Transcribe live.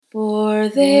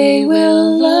they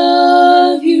will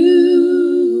love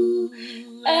you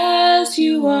as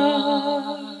you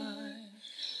are,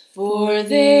 for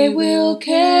they will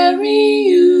carry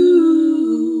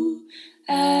you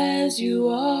as you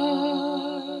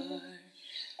are,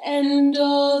 and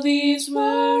all these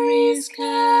worries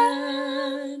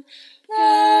can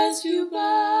pass you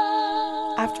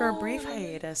by. After a brief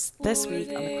hiatus this week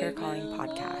on the Queer Calling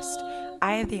podcast,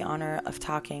 I had the honor of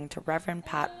talking to Reverend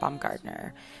Pat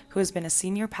Bumgardner, who has been a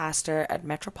senior pastor at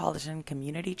Metropolitan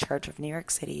Community Church of New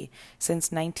York City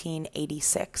since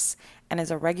 1986 and is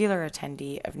a regular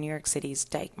attendee of New York City's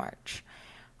Dyke March.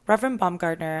 Reverend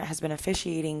Bumgardner has been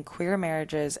officiating queer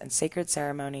marriages and sacred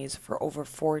ceremonies for over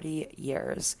 40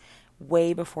 years,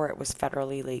 way before it was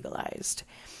federally legalized.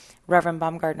 Reverend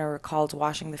Bumgardner recalled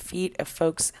washing the feet of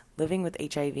folks living with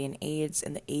HIV and AIDS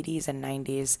in the 80s and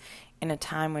 90s in a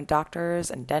time when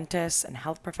doctors and dentists and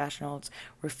health professionals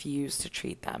refused to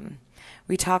treat them.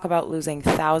 We talk about losing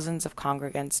thousands of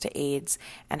congregants to AIDS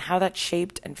and how that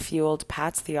shaped and fueled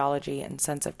Pat's theology and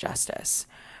sense of justice.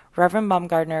 Reverend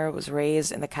Bumgardner was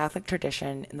raised in the Catholic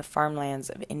tradition in the farmlands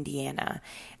of Indiana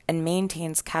and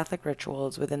maintains Catholic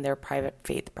rituals within their private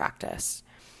faith practice.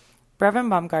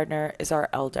 Reverend Bumgardner is our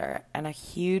elder, and a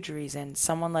huge reason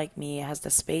someone like me has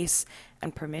the space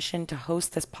and permission to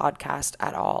host this podcast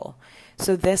at all.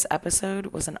 So this episode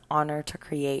was an honor to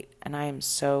create, and I am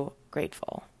so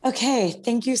grateful. Okay,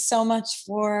 thank you so much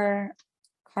for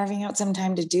carving out some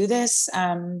time to do this.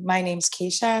 My name's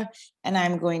Keshia, and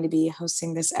I'm going to be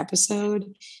hosting this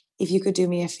episode. If you could do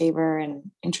me a favor and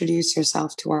introduce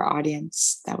yourself to our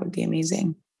audience, that would be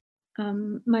amazing.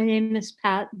 My name is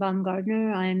Pat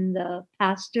Bumgardner. I'm the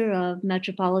pastor of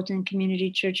Metropolitan Community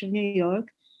Church of New York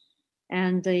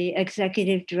and the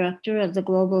executive director of the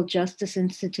Global Justice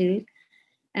Institute,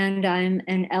 and I'm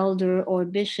an elder or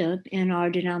bishop in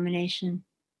our denomination.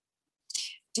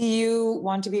 Do you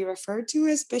want to be referred to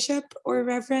as bishop or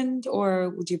reverend,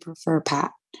 or would you prefer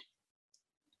Pat?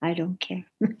 I don't care.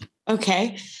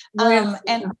 Okay.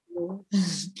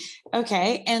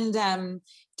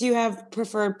 Do you have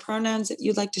preferred pronouns that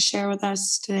you'd like to share with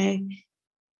us today?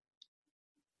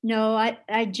 No,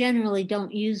 I generally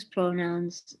don't use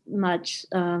pronouns much,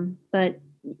 but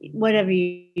whatever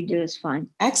you do is fine.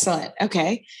 Excellent.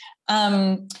 Okay.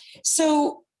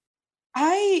 So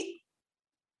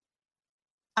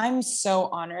I'm so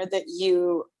honored that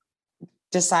you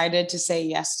decided to say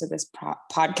yes to this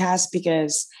podcast,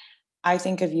 because I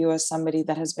think of you as somebody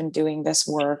that has been doing this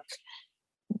work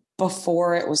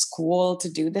before it was cool to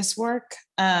do this work.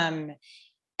 And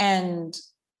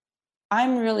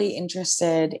I'm really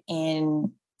interested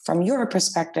in, from your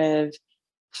perspective,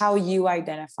 how you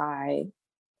identify,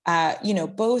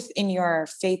 both in your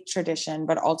faith tradition,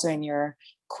 but also in your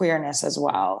queerness as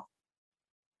well.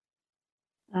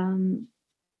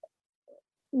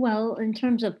 Well, in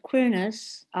terms of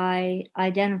queerness, I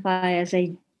identify as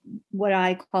what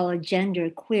I call a gender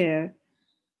queer,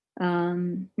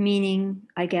 meaning,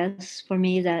 I guess, for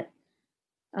me that,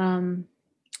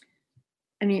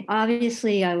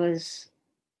 obviously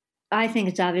I think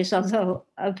it's obvious, although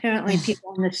apparently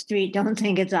people on the street don't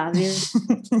think it's obvious.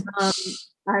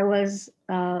 I was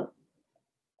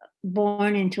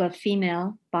born into a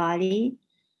female body,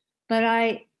 but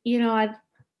I've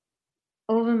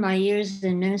over my years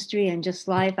in ministry and just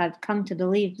life, I've come to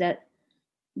believe that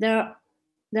there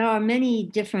are many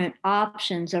different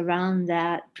options around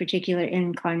that particular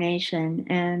incarnation,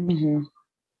 and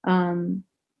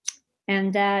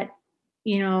and that,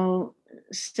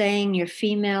 saying you're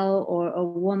female or a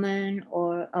woman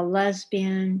or a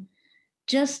lesbian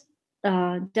just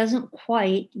doesn't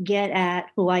quite get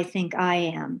at who I think I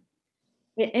am.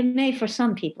 It may for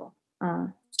some people.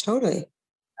 Totally.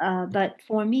 But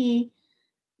for me,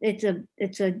 it's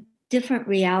a different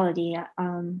reality.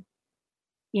 I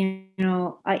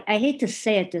hate to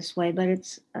say it this way, but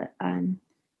it's I'm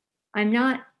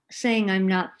not saying I'm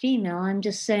not female. I'm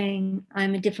just saying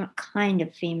I'm a different kind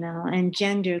of female, and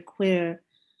gender queer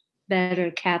better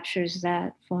captures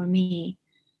that for me.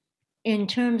 In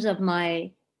terms of my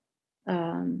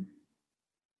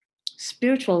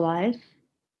spiritual life,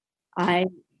 I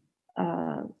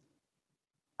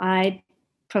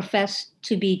profess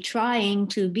to be trying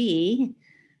to be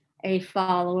a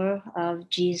follower of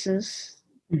Jesus,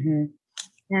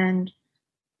 and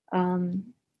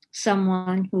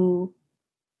someone who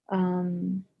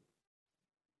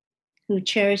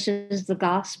cherishes the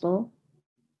gospel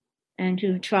and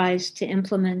who tries to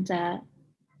implement that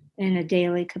in a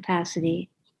daily capacity.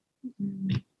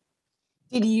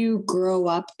 Did you grow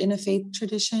up in a faith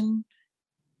tradition?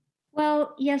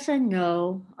 Well, yes and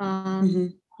no.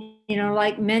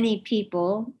 Like many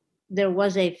people, there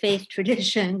was a faith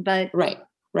tradition, but Right.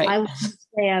 I wouldn't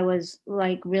say I was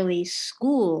like really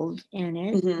schooled in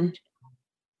it.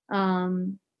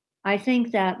 Mm-hmm. I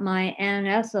think that my Aunt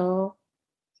Ethel,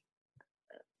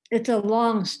 it's a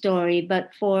long story,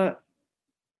 but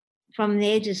from the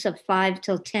ages of 5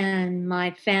 till 10,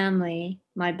 my family,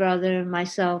 my brother,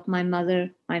 myself, my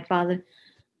mother, my father,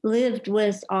 lived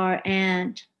with our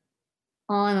aunt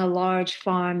on a large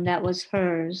farm that was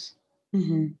hers.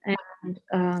 Mm-hmm.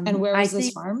 And where was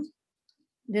this farm?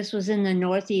 This was in the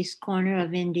northeast corner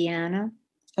of Indiana.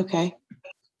 Okay.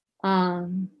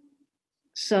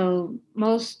 So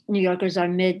most New Yorkers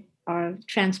are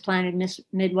transplanted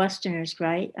Midwesterners,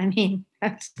 right? I mean,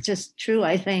 that's just true,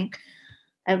 I think.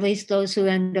 At least those who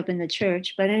end up in the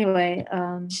church. But anyway,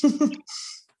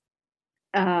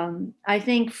 I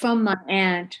think from my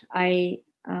aunt,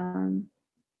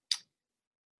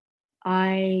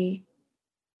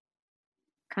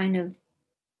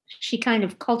 she kind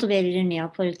of cultivated in me, I'll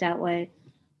put it that way,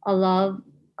 a love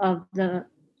of the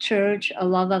church, a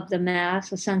love of the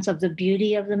Mass, a sense of the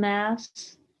beauty of the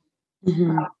Mass,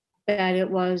 Mm-hmm. that it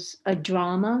was a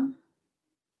drama,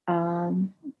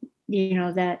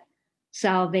 that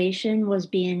salvation was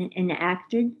being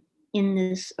enacted in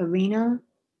this arena,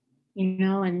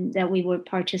 and that we were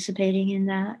participating in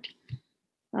that.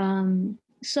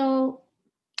 So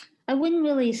I wouldn't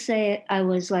really say I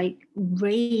was like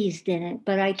raised in it,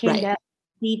 but I came to have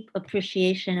deep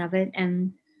appreciation of it.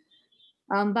 And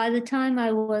by the time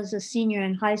I was a senior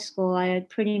in high school, I had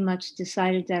pretty much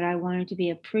decided that I wanted to be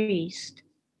a priest.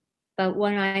 But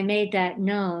when I made that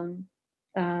known,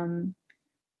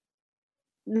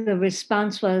 the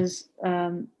response was,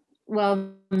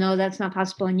 well, no, that's not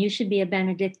possible. And you should be a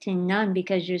Benedictine nun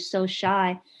because you're so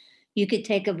shy. You could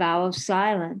take a vow of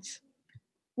silence.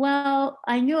 Well,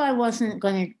 I knew I wasn't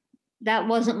going to, that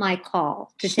wasn't my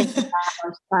call to take a vow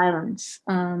of silence.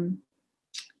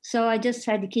 So I just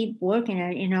had to keep working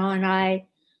at it, and I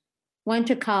went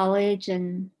to college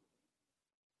and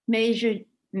majored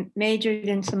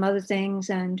in some other things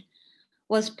and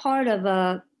was part of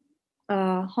a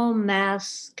home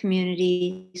mass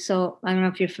community. So I don't know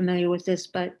if you're familiar with this,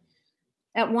 but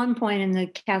at one point in the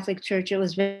Catholic Church, it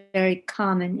was very, very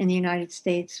common in the United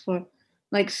States for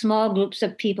like small groups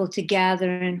of people to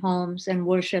gather in homes and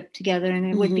worship together. And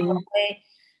it would be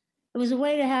it was a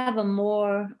way to have a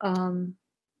more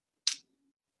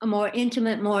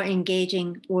intimate, more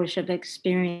engaging worship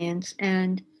experience.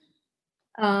 And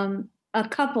a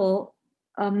couple,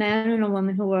 a man and a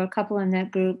woman who were a couple in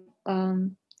that group,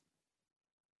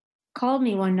 called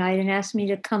me one night and asked me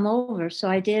to come over. So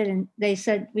I did. And they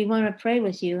said, we want to pray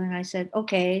with you. And I said,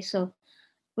 okay. So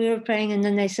we were praying. And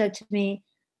then they said to me,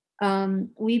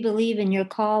 we believe in your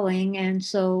calling. And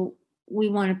so we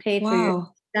want to pay for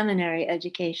your seminary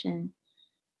education.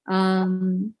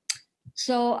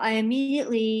 So I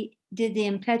immediately did the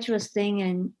impetuous thing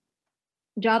and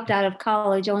dropped out of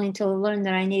college only to learn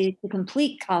that I needed to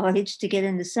complete college to get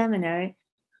into seminary.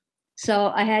 So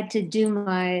I had to do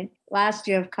my last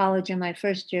year of college and my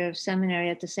first year of seminary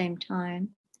at the same time.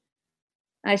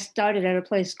 I started at a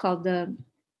place called the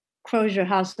Crozier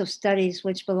House of Studies,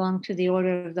 which belonged to the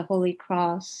Order of the Holy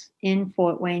Cross in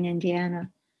Fort Wayne,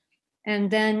 Indiana. And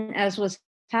then, as was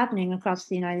happening across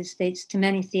the United States to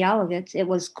many theologians, it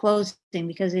was closing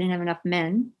because they didn't have enough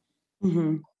men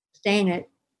staying it.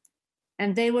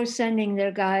 And they were sending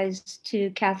their guys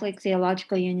to Catholic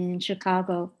Theological Union in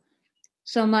Chicago.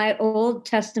 So my Old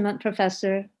Testament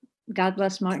professor, God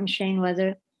bless Martin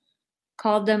Shaneweather,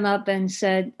 called them up and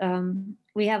said,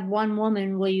 we have one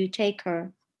woman, will you take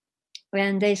her?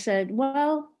 And they said,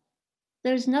 well,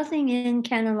 there's nothing in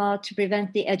canon law to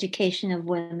prevent the education of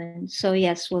women. So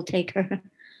yes, we'll take her.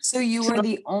 So you were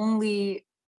the only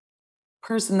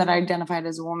person that identified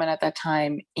as a woman at that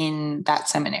time in that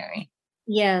seminary?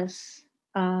 Yes.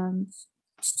 And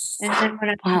then when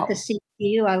I went to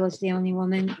CTU, I was the only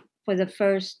woman for the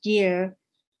first year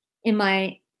in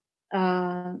my,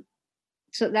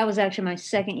 so that was actually my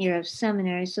second year of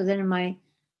seminary. So then in my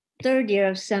third year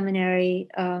of seminary,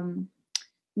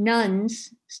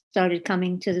 nuns started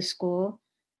coming to the school.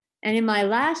 And by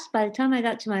the time I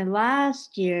got to my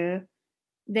last year,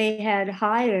 they had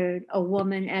hired a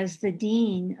woman as the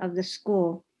dean of the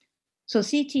school. So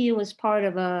CTU was part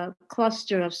of a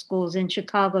cluster of schools in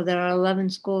Chicago. There are 11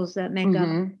 schools that make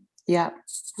up. Yeah.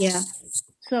 Yeah.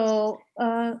 So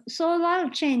a lot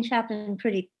of change happened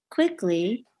pretty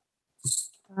quickly,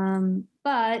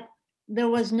 but there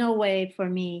was no way for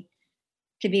me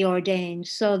to be ordained.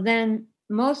 So then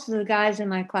most of the guys in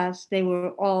my class, they were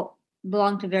all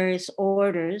belonged to various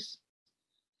orders.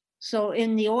 So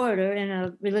in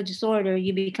a religious order,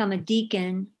 you become a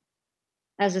deacon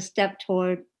as a step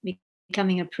toward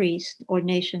becoming a priest,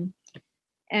 ordination.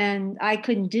 And I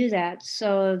couldn't do that.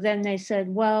 So then they said,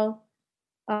 well,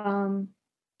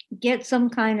 get some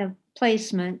kind of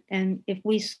placement. And if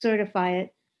we certify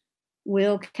it,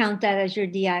 we'll count that as your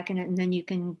diaconate, and then you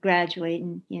can graduate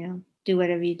and, do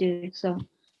whatever you do.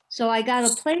 So I got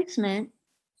a placement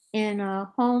in a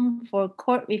home for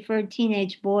court-referred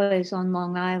teenage boys on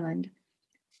Long Island,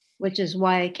 which is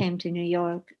why I came to New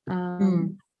York.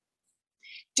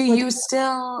 Do you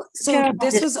still? So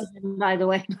this was, by the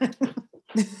way.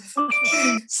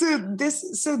 so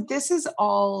this is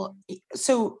all.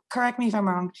 So correct me if I'm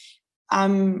wrong.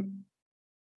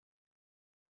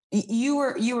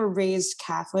 You were raised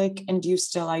Catholic, and do you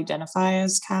still identify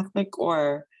as Catholic,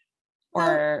 or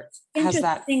has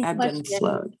that ebbed and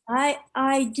flowed?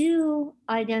 I do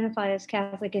identify as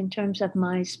Catholic in terms of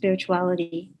my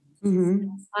spirituality. Mm-hmm.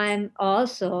 I'm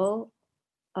also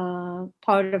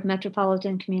part of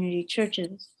Metropolitan Community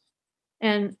Churches.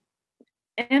 And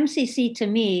MCC, to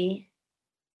me,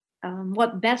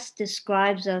 what best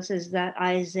describes us is that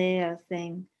Isaiah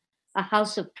thing, a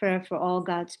house of prayer for all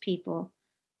God's people.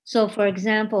 So, for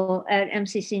example, at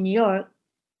MCC New York,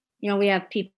 we have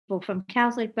people from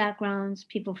Catholic backgrounds,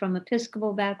 people from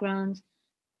Episcopal backgrounds,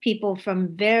 people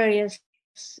from various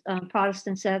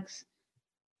Protestant sects,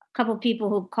 a couple of people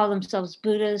who call themselves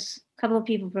Buddhists, a couple of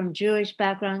people from Jewish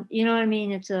background. You know what I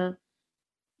mean? It's a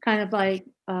kind of like,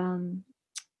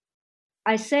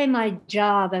 I say my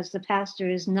job as the pastor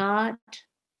is not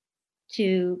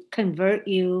to convert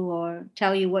you or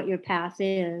tell you what your path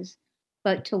is,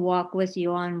 but to walk with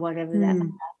you on whatever that path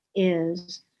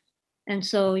is. And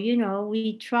so,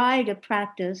 we try to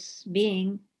practice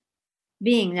being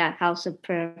that house of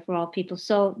prayer for all people.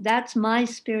 So that's my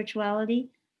spirituality.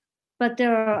 But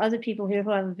there are other people here who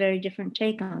have a very different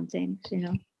take on things,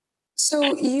 So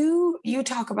you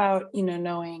talk about,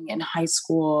 knowing in high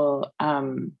school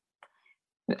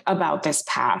about this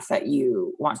path that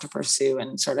you want to pursue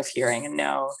and sort of hearing and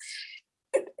know.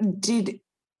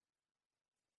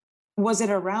 Was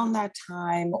it around that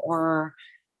time, or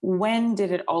when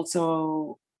did it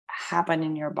also happen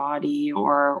in your body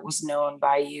or was known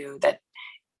by you that,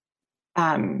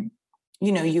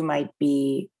 you might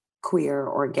be queer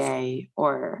or gay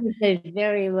or? A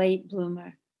very late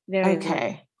bloomer. Very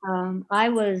okay.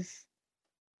 Late.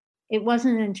 It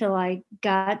wasn't until I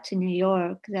got to New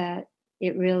York that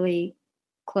it really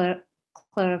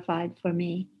clarified for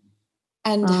me.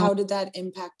 And how did that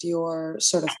impact your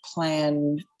sort of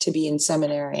plan to be in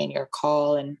seminary and your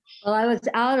call? Well, I was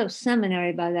out of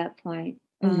seminary by that point.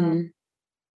 Mm-hmm.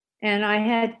 And I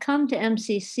had come to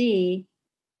MCC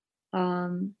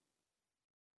not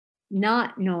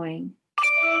knowing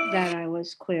that I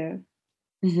was queer.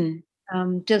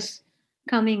 Mm-hmm. Just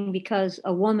coming because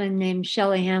a woman named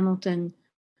Shelley Hamilton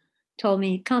told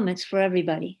me, come, it's for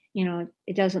everybody.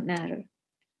 It doesn't matter.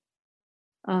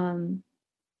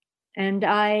 And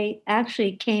I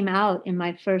actually came out in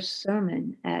my first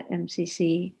sermon at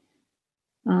MCC.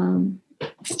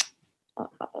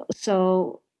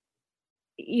 So,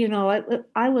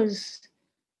 I was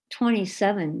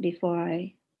 27 before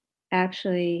I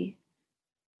actually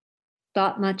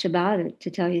thought much about it, to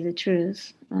tell you the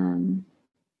truth. And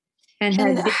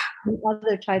had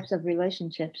other types of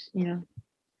relationships, And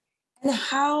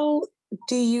how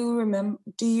do you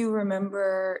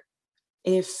remember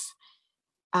if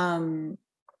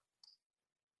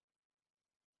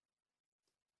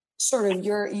sort of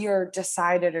your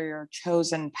decided or your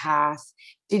chosen path,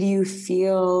 did you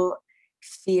feel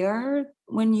fear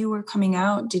when you were coming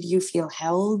out? Did you feel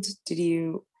held?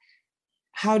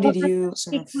 How did you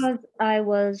sort of? Because I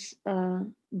was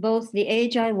both the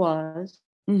age I was,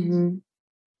 mm-hmm.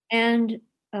 and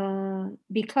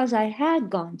because I had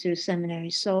gone through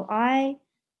seminary. So I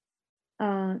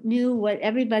knew what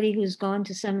everybody who's gone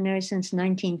to seminary since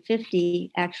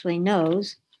 1950 actually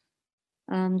knows,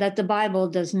 that the Bible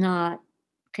does not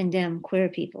condemn queer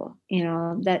people.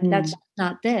 That's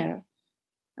not there.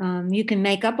 You can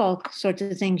make up all sorts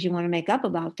of things you want to make up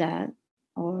about that,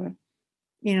 or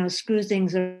screw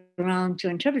things around to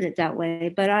interpret it that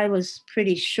way. But I was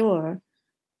pretty sure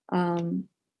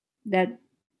that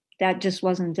just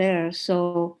wasn't there.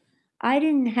 So I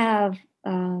didn't have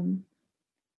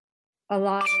a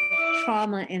lot of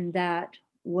trauma in that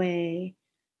way.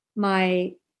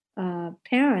 My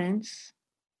parents,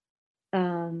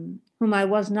 whom I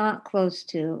was not close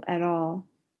to at all,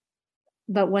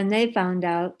 but when they found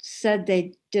out, said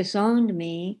they disowned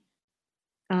me.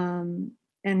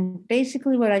 And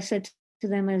basically what I said to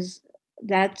them is,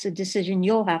 that's a decision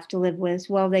you'll have to live with.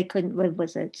 Well, they couldn't live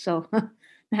with it. So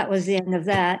that was the end of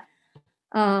that.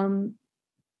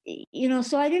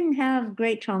 so I didn't have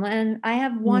great trauma. And I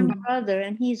have one brother,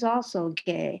 and he's also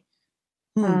gay.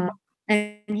 And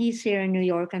he's here in New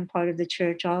York. I'm part of the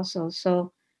church also.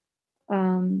 So,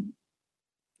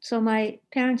 so my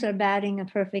parents are batting a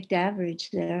perfect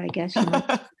average there, I guess.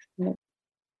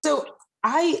 So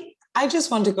I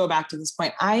just want to go back to this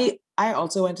point. I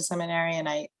also went to seminary, and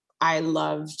I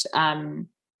loved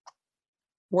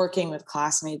working with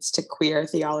classmates to queer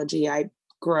theology. I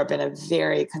grew up in a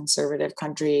very conservative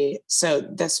country, so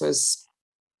this was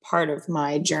part of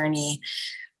my journey.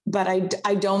 But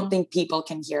I don't think people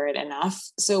can hear it enough.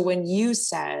 So when you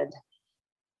said,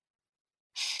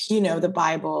 the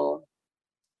Bible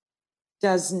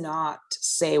does not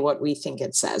say what we think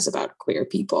it says about queer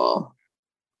people,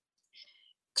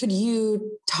 could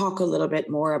you talk a little bit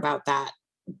more about that?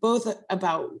 Both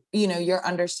about, your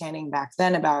understanding back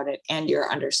then about it and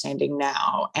your understanding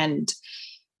now. And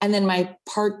then my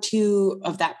part two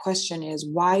of that question is,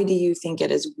 why do you think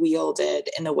it is wielded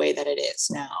in the way that it is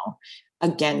now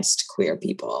against queer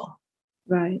people?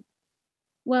 Right.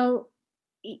 Well,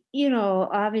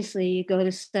 obviously you go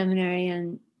to seminary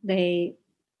and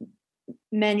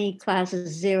many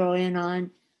classes zero in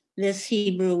on this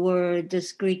Hebrew word,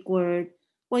 this Greek word.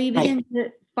 Well, you begin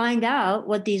to find out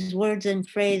what these words and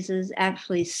phrases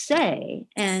actually say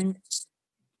and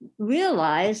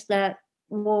realize that,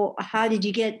 well, how did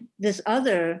you get this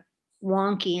other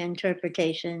wonky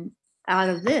interpretation out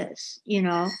of this,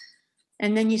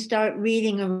 And then you start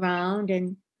reading around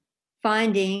and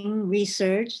finding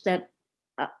research that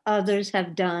others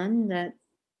have done that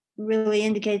really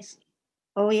indicates,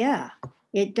 oh yeah,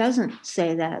 it doesn't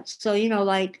say that. So,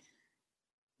 the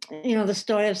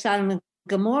story of Sodom and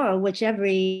Gomorrah, which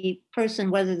every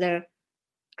person, whether they're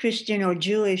Christian or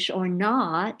Jewish or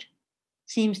not,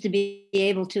 seems to be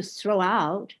able to throw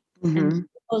out and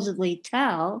supposedly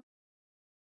tell.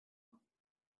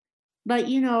 But,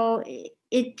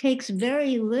 it takes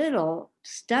very little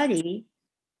study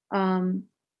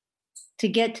to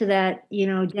get to that,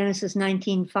 Genesis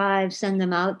 19:5, send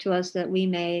them out to us that we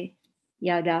may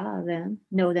yada them,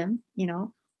 know them,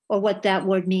 or what that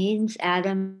word means.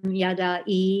 Adam, yada,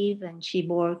 Eve, and she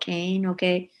bore Cain.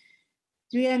 Okay.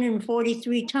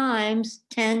 343 times,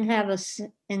 10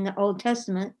 in the Old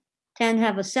Testament, 10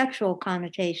 have a sexual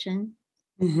connotation,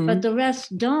 but the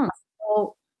rest don't.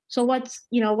 So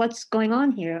what's going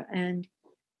on here? And,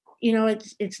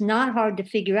 it's not hard to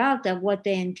figure out that what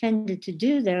they intended to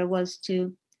do there was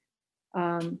to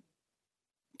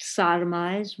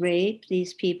sodomize, rape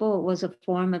these people. It was a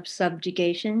form of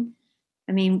subjugation.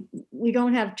 I mean, we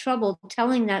don't have trouble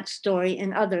telling that story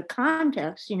in other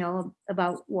contexts,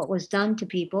 about what was done to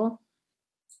people,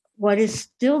 what is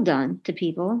still done to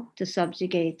people to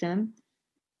subjugate them,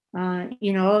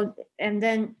 and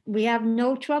then we have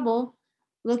no trouble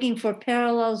looking for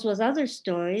parallels with other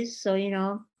stories. So,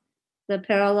 the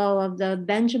parallel of the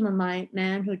Benjaminite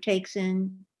man who takes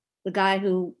in the guy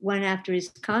who went after his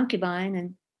concubine,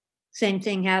 and same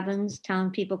thing happens.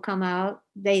 Town people come out,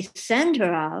 they send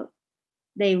her out,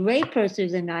 they rape her through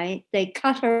the night, they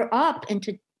cut her up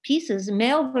into pieces,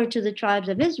 mail her to the tribes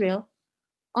of Israel.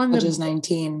 Judges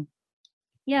 19.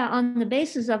 Yeah, on the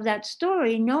basis of that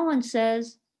story, no one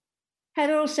says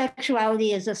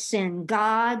heterosexuality is a sin.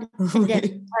 God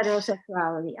condemns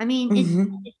heterosexuality. I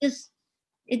mean,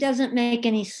 it doesn't make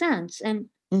any sense. And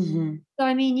so,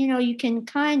 I mean, you can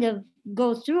kind of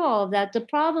go through all of that. The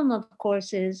problem, of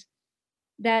course, is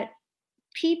that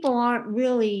people aren't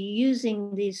really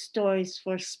using these stories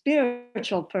for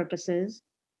spiritual purposes.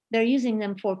 They're using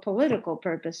them for political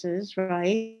purposes,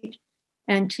 right?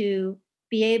 And to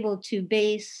be able to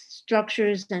base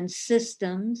structures and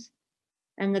systems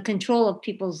and the control of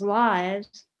people's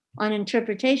lives on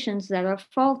interpretations that are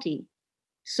faulty.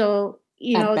 So,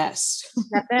 at best,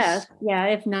 yeah,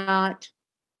 if not,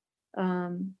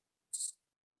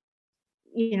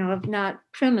 if not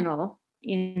criminal,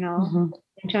 in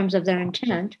terms of their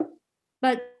intent.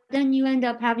 But then you end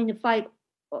up having to fight,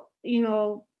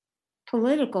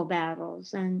 political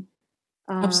battles and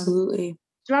absolutely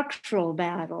structural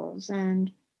battles.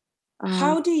 And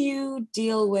how do you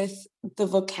deal with the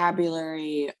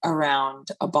vocabulary around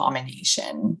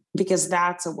abomination? Because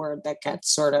that's a word that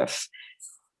gets sort of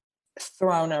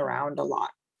thrown around a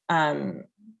lot, and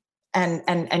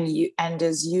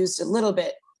is used a little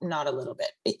bit, not a little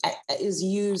bit, is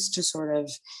used to sort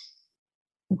of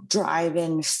drive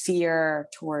in fear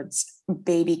towards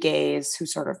baby gays who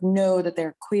sort of know that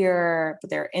they're queer, but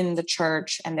they're in the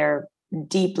church and they're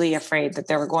deeply afraid that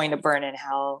they're going to burn in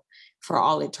hell for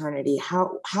all eternity.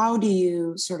 How do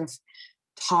you sort of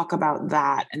talk about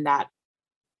that and that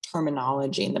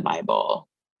terminology in the Bible?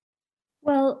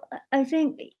 Well, I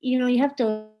think, you have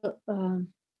to,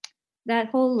 that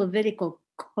whole Levitical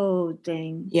code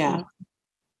thing. Yeah.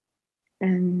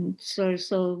 And so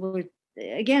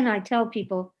again, I tell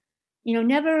people,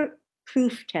 never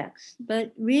proof text,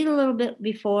 but read a little bit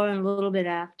before and a little bit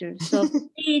after. So if you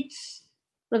read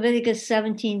Leviticus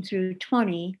 17 through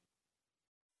 20,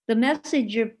 the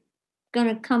message you're going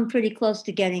to come pretty close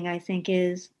to getting, I think,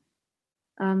 is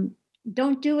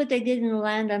don't do what they did in the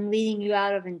land I'm leading you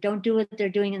out of, and don't do what they're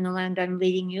doing in the land I'm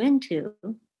leading you into,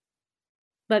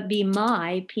 but be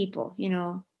my people,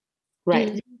 Right.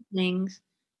 do these things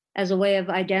as a way of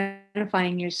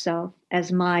identifying yourself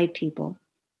as my people.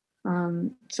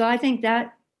 So I think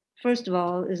that, first of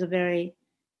all, is a very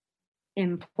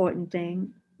important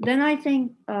thing. Then I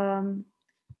think the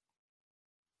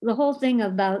whole thing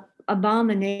about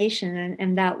abomination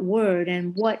and that word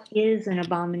and what is an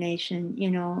abomination,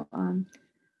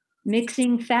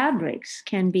 mixing fabrics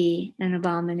can be an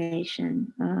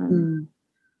abomination.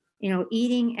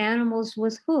 Eating animals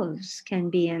with hooves can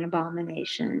be an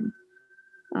abomination.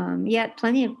 Yet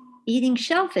eating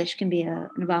shellfish can be an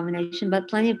abomination, but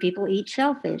plenty of people eat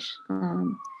shellfish.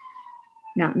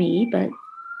 Not me, but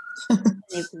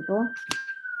many people.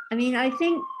 I mean, I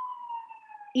think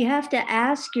you have to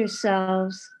ask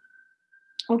yourselves,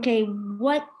 okay,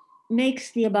 what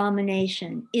makes the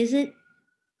abomination? Is it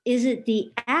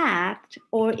the act,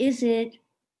 or is it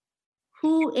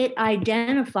who it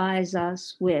identifies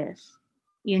us with?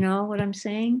 You know what I'm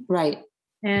saying? Right.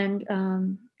 And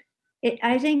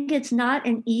I think it's not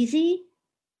an easy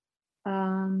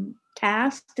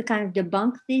task to kind of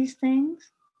debunk these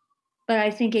things, but I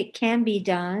think it can be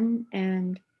done.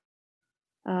 And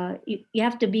you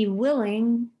have to be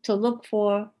willing to look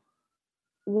for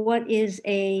what is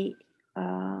a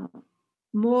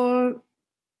more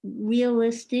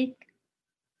realistic,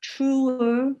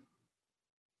 truer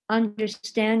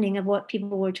understanding of what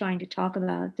people were trying to talk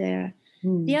about there.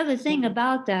 The other thing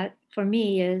about that for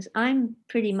me is I'm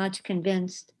pretty much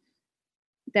convinced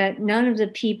that none of the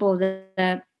people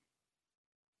that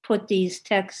put these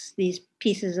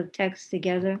pieces of text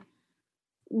together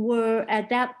were at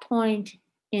that point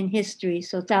in history,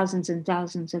 so thousands and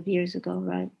thousands of years ago,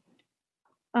 right?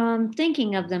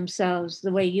 Thinking of themselves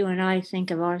the way you and I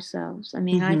think of ourselves. I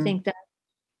mean, I think that's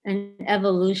an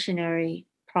evolutionary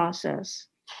process.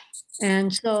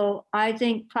 And so I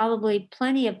think probably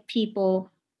plenty of people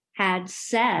had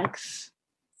sex,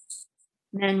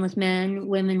 men with men,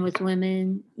 women with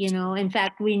women, In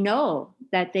fact, we know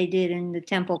that they did in the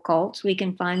temple cults. We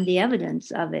can find the evidence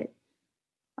of it.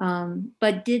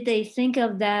 But did they think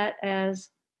of that as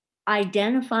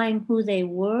identifying who they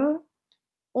were?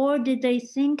 Or did they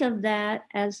think of that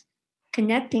as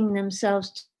connecting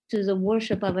themselves to the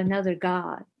worship of another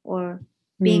God or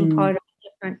being part of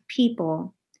different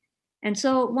people? And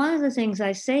so one of the things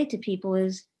I say to people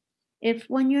is, if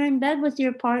when you're in bed with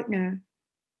your partner,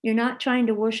 you're not trying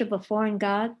to worship a foreign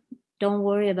God, don't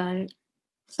worry about it.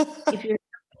 If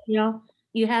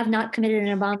you have not committed an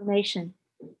abomination.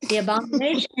 The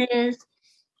abomination is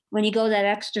when you go that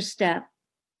extra step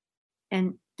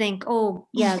and think, oh,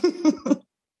 yeah,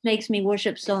 makes me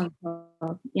worship so and so,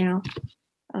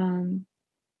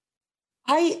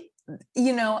 I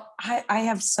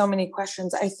have so many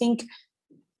questions. I think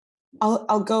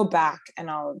I'll go back and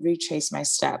I'll retrace my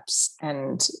steps,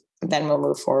 and then we'll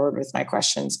move forward with my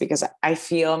questions, because I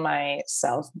feel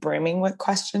myself brimming with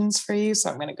questions for you. So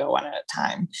I'm going to go one at a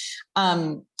time.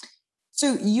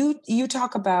 So you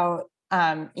talk about,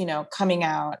 coming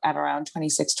out at around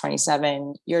 26,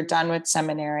 27, you're done with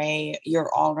seminary,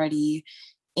 you're already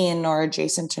in or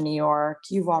adjacent to New York,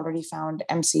 you've already found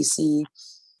MCC.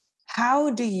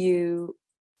 How do you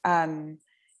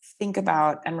think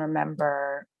about and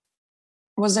remember,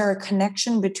 was there a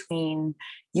connection between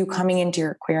you coming into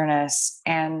your queerness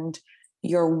and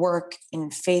your work in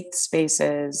faith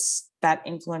spaces that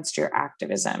influenced your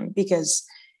activism? Because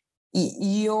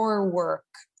your work,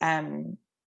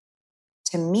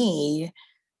 to me,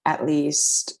 at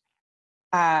least,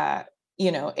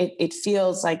 it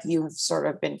feels like you have sort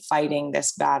of been fighting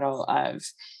this battle of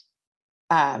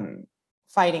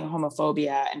fighting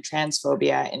homophobia and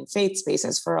transphobia in faith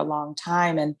spaces for a long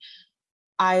time. And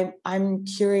I'm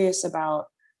curious about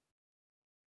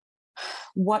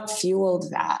what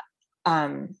fueled that.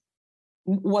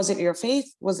 Was it your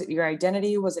faith? Was it your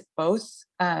identity? Was it both?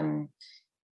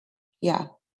 Yeah.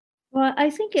 Well, I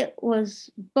think it was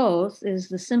both, is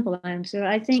the simple answer.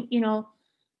 I think,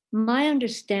 my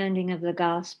understanding of the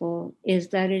gospel is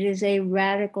that it is a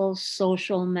radical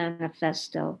social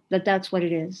manifesto, that's what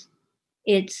it is.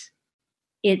 It's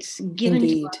given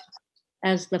Indeed. to us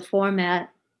as a format,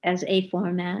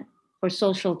 for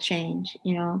social change,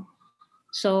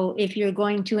 So if you're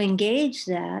going to engage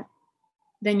that,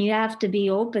 then you have to be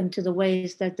open to the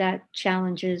ways that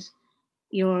challenges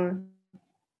your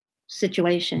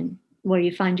situation where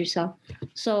you find yourself.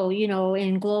 So, in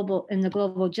the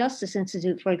Global Justice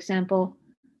Institute, for example,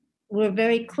 we're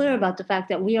very clear about the fact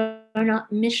that we are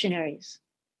not missionaries,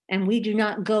 and we do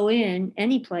not go in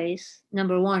any place,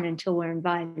 number one, until we're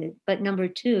invited, but number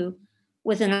two,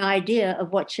 with an idea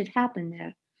of what should happen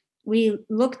there. We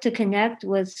look to connect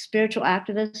with spiritual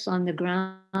activists on the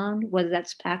ground, whether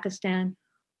that's Pakistan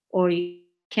or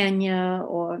Kenya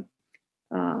or,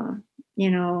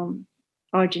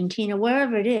 Argentina,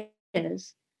 wherever it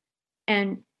is,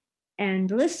 and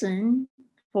listen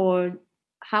for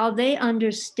how they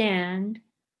understand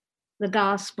the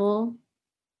gospel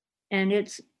and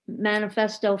its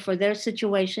manifesto for their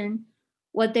situation,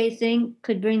 what they think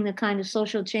could bring the kind of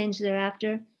social change they're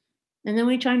after. And then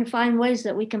we're trying to find ways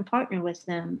that we can partner with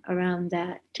them around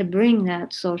that to bring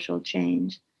that social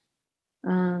change.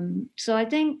 So I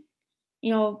think,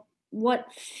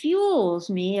 what fuels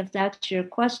me, if that's your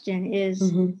question,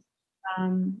 is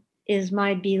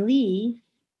my belief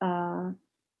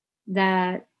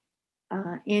that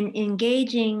in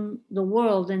engaging the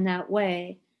world in that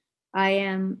way, I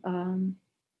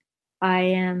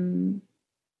am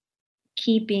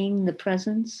keeping the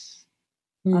presence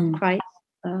of Christ,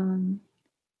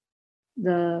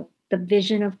 the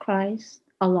vision of Christ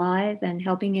alive, and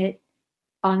helping it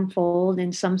unfold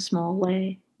in some small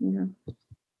way.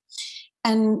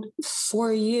 And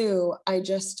for you, I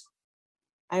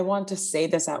want to say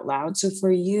this out loud. So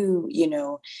for you,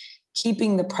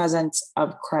 keeping the presence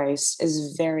of Christ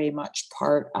is very much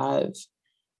part of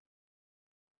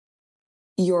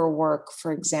your work,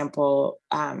 for example,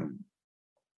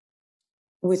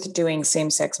 with doing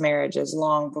same-sex marriages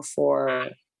long before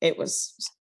it was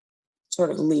sort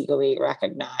of legally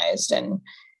recognized. And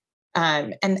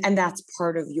that's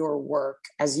part of your work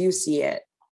as you see it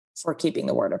for keeping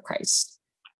the word of Christ.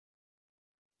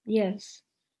 Yes,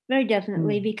 very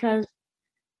definitely. Because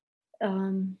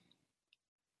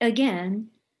again,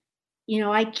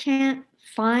 I can't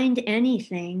find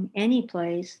anything, any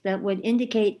place that would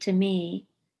indicate to me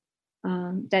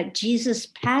that Jesus'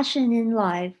 passion in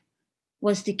life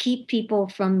was to keep people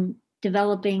from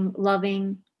developing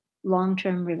loving,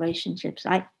 long-term relationships.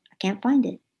 I can't find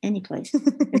it any place. In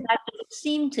fact, it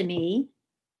seemed to me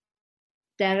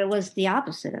that it was the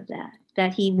opposite of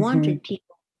that he wanted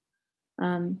people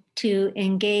to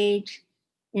engage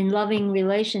in loving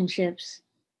relationships,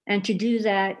 and to do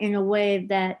that in a way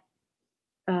that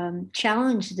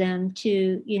challenged them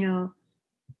to,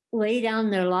 lay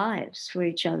down their lives for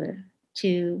each other,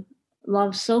 to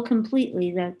love so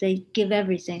completely that they give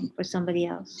everything for somebody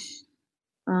else.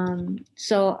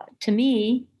 So to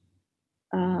me,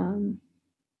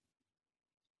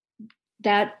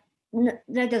 that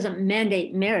doesn't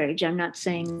mandate marriage. I'm not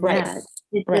saying that.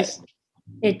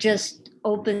 It just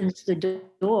opens the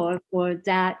door for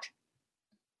that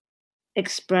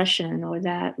expression or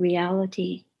that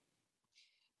reality.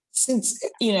 Since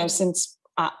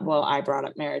I brought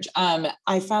up marriage,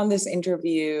 I found this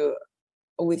interview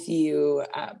with you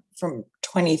from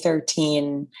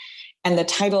 2013, and the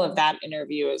title of that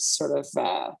interview is sort of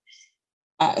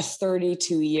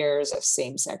 32 years of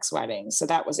same-sex weddings. So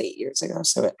that was 8 years ago.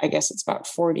 So I guess it's about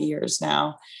 40 years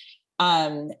now.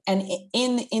 And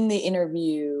in the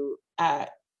interview,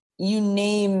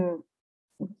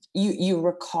 you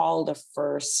recall the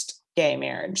first gay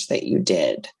marriage that you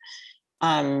did.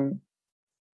 How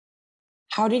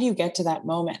did you get to that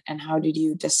moment, and how did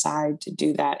you decide to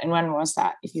do that? And when was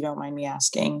that, if you don't mind me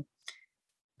asking?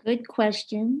 Good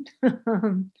question.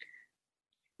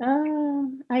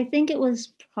 I think it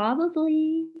was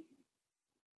probably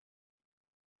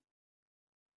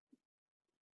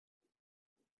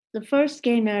the first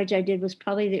gay marriage I did was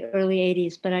probably the early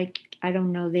 80s, but I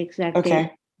don't know the exact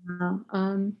date.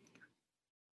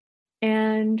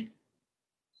 And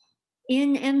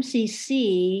in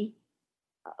MCC,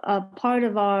 part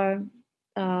of our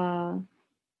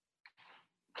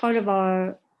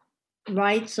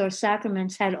rites or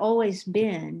sacraments had always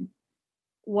been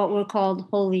what were called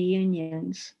holy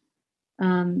unions,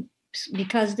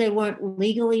 because they weren't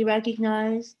legally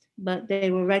recognized, but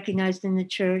they were recognized in the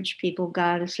church. People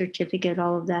got a certificate,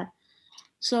 all of that.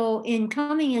 So in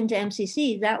coming into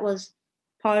MCC, that was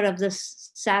part of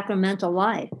this sacramental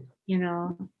life,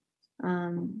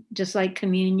 just like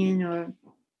communion or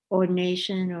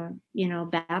ordination or,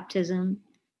 baptism,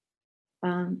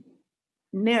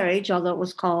 marriage, although it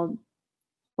was called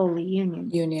holy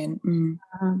union.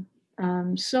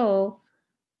 So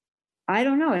I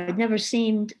don't know. It never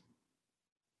seemed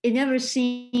it never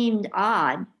seemed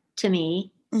odd to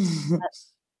me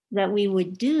that we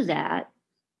would do that.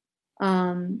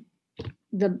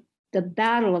 The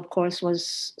battle, of course,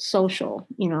 was social,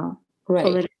 Right.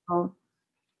 political,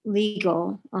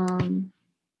 legal, and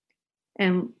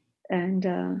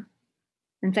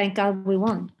thank God we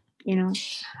won. I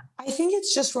think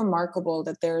it's just remarkable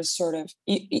that there's sort of,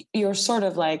 you're sort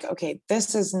of like, okay,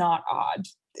 this is not odd.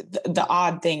 The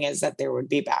odd thing is that there would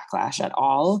be backlash at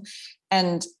all.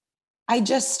 And I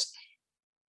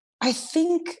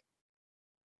think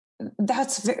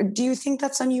do you think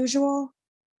that's unusual?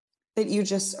 That you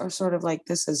just are sort of like,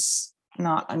 this is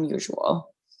not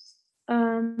unusual?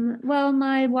 Well,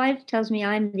 my wife tells me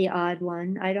I'm the odd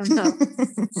one. I don't know.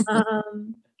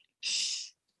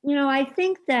 I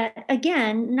think that,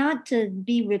 again, not to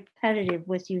be repetitive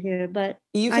with you here, but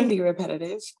you can be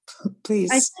repetitive,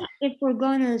 please. I think if we're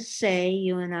going to say,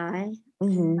 you and I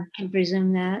can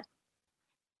presume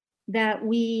that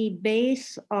we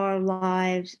base our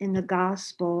lives in the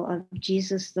gospel of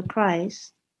Jesus the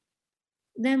Christ,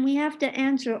 then we have to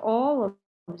answer all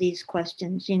of these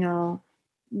questions,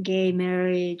 gay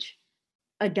marriage,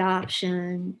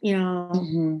 adoption,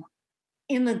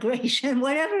 immigration,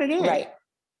 whatever it is. Right.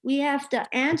 We have to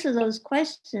answer those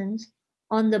questions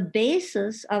on the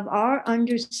basis of our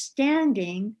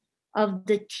understanding of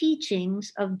the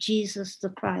teachings of Jesus the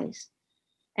Christ.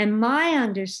 And my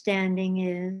understanding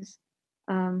is,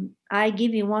 I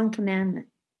give you one commandment,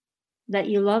 that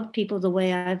you love people the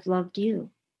way I've loved you,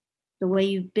 the way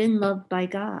you've been loved by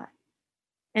God.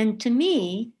 And to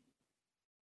me,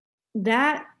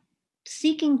 that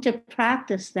seeking to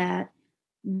practice that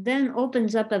then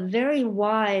opens up a very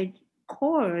wide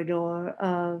corridor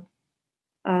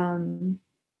of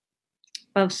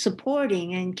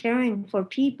supporting and caring for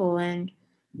people and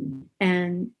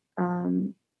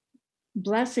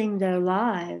blessing their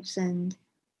lives and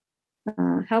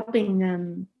helping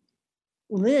them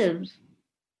live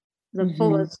the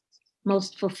fullest,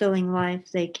 most fulfilling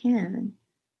life they can.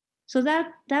 So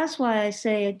that's why I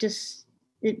say it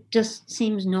just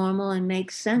seems normal and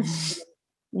makes sense,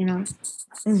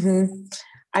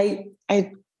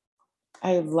 I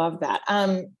love that.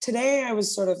 Today I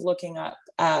was sort of looking up,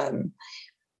 I've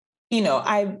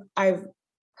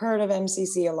heard of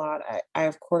MCC a lot. I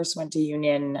of course went to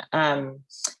Union,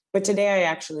 but today I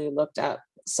actually looked up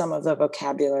some of the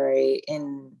vocabulary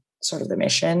in sort of the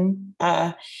mission.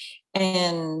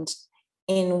 And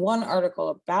in one article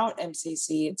about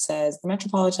MCC, it says the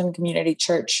Metropolitan Community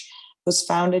Church was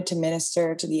founded to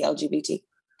minister to the LGBT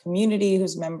community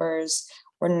whose members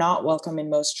were not welcome in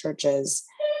most churches.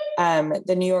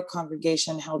 The New York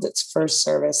congregation held its first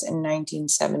service in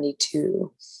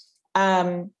 1972.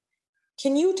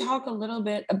 Can you talk a little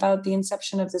bit about the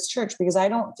inception of this church? Because I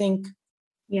don't think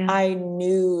I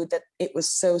knew that it was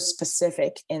so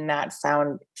specific in that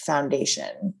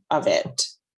foundation of it.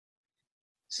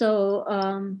 So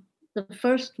the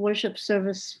first worship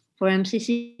service for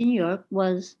MCC New York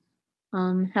was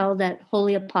held at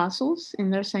Holy Apostles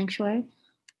in their sanctuary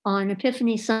on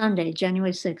Epiphany Sunday,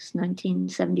 January 6,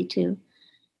 1972.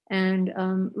 And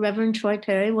Reverend Troy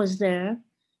Perry was there.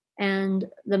 And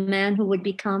the man who would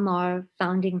become our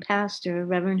founding pastor,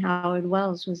 Reverend Howard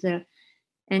Wells, was there.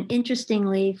 And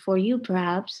interestingly for you,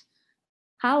 perhaps,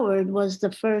 Howard was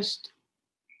the first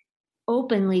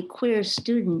openly queer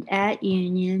student at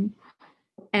Union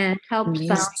and helped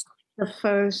found the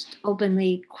first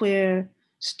openly queer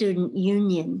student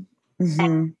union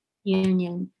at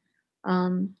Union.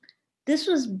 This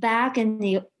was back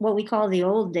in what we call the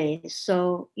old days.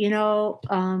 So,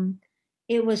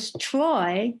 it was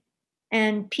Troy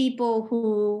and people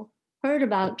who heard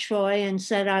about Troy and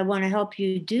said, I want to help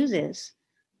you do this.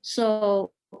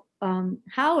 So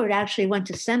Howard actually went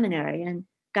to seminary and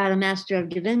got a Master of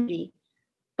Divinity.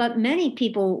 But many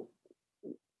people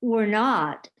were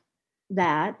not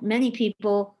that. Many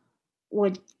people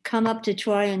would come up to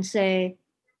Troy and say,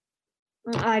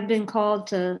 I've been called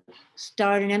to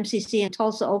start an MCC in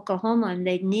Tulsa, Oklahoma, and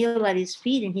they'd kneel at his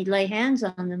feet and he'd lay hands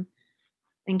on them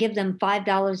and give them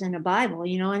 $5 and a Bible,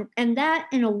 and that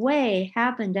in a way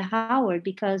happened to Howard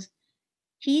because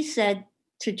he said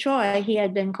to Troy he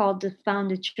had been called to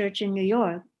found a church in New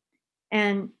York,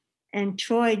 and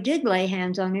Troy did lay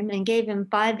hands on him and gave him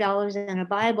 $5 and a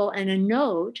Bible and a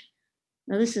note.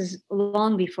 Now this is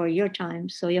long before your time,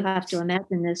 so you'll have to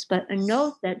imagine this, but a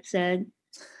note that said,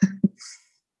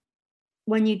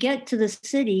 when you get to the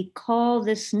city, call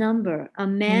this number. A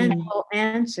man will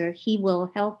answer. He will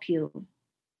help you.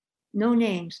 No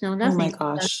names, no nothing. Oh my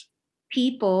gosh.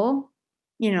 People,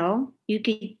 you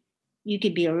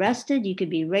could be arrested, you could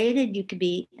be raided, you could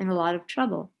be in a lot of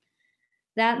trouble.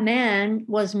 that man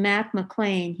was Mac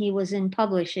McLean. He was in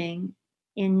publishing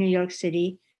in New York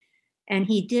City, and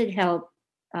he did help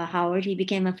Howard. He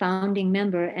became a founding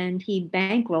member, and he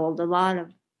bankrolled a lot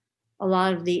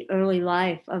of the early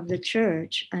life of the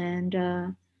church,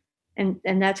 and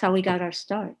that's how we got our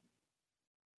start.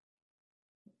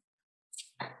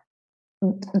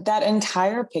 That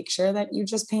entire picture that you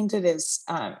just painted is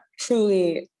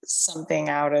truly something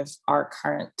out of our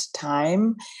current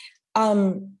time.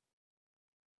 So,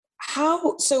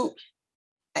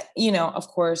 of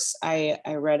course, I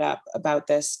read up about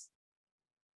this.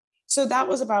 So that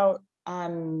was about,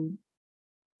 that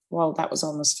was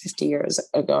almost 50 years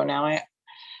ago now.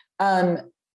 And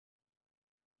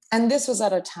this was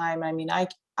at a time,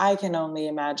 I can only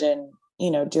imagine,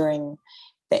 during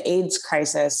the AIDS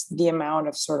crisis, the amount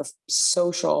of sort of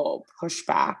social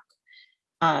pushback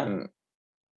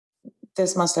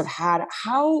this must have had.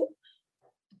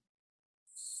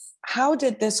 How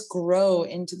did this grow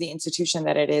into the institution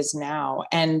that it is now?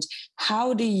 And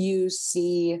how do you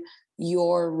see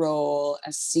your role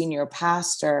as senior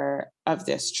pastor of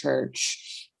this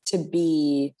church to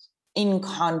be in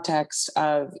context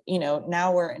of,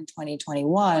 now we're in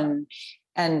 2021,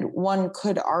 and one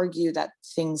could argue that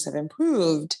things have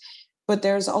improved, but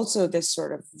there's also this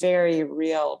sort of very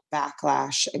real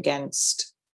backlash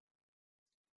against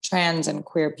trans and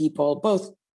queer people,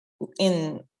 both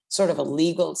in sort of a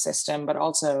legal system, but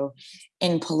also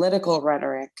in political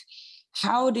rhetoric.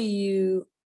 How do you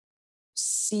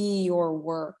see your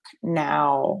work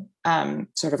now,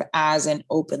 sort of as an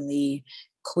openly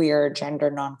queer, gender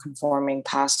nonconforming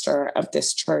pastor of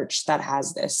this church that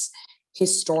has this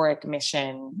historic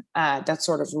mission that's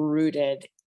sort of rooted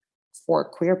for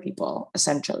queer people,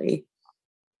 essentially?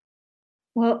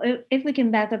 Well, if we can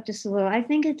back up just a little, I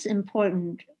think it's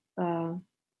important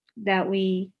that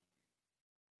we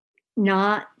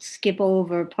not skip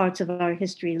over parts of our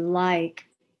history, like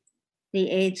the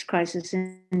AIDS crisis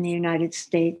in the United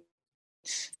States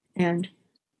and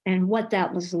what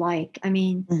that was like.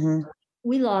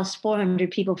 We lost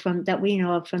 400 people that we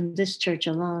know of from this church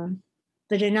alone.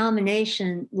 The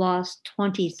denomination lost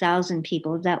 20,000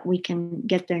 people that we can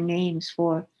get their names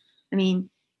for.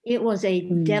 It was a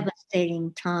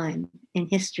devastating time in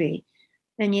history.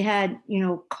 And you had,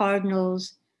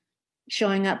 cardinals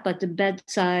showing up at the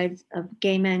bedside of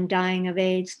gay men dying of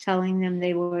AIDS, telling them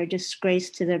they were a disgrace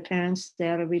to their parents, they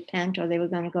ought to repent or they were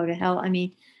going to go to hell.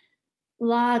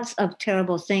 Lots of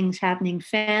terrible things happening.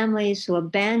 Families who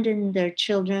abandoned their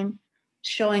children,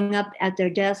 showing up at their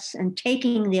deaths and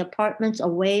taking the apartments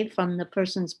away from the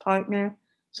person's partner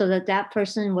so that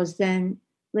person was then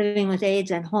living with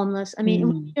AIDS and homeless. It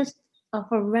was just a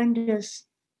horrendous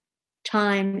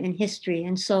time in history.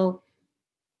 And so,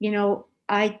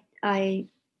 I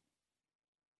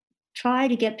try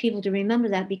to get people to remember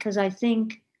that, because I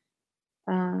think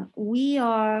we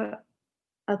are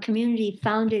a community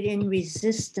founded in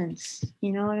resistance.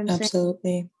 You know what I'm saying?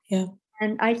 Absolutely. Yeah.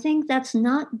 And I think that's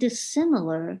not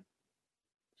dissimilar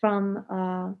from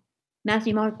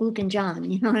Matthew, Mark, Luke, and John.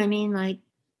 You know what I mean? Like,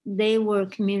 they were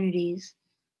communities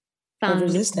founded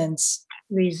of resistance,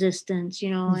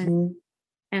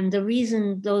 and the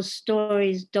reason those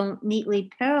stories don't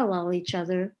neatly parallel each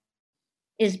other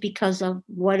is because of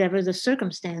whatever the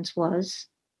circumstance was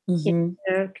in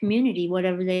their community,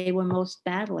 whatever they were most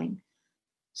battling.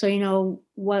 So,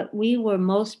 what we were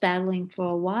most battling for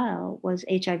a while was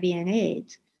HIV and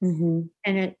AIDS. And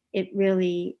it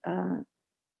really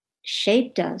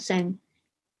shaped us. And,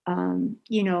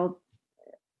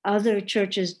 other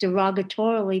churches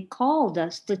derogatorily called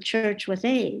us the church with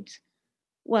AIDS.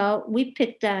 Well, we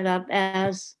picked that up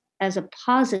as a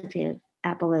positive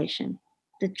appellation,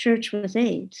 the church with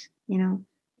AIDS.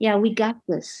 Yeah, we got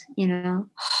this.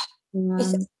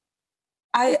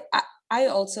 I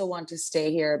also want to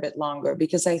stay here a bit longer,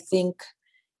 because I think,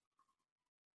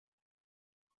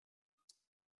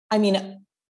 I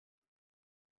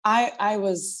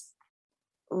was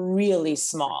really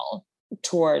small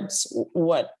towards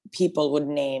what people would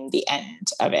name the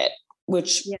end of it,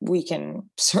 which we can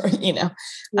sort of,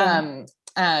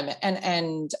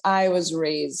 and I was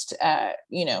raised,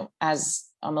 as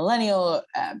a millennial,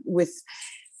 with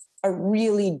a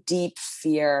really deep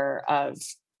fear of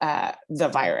the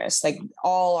virus, like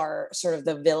all our sort of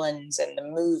the villains in the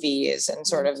movies and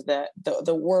sort of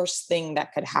the worst thing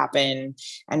that could happen,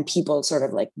 and people sort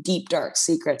of like deep, dark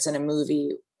secrets in a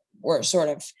movie were sort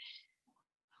of,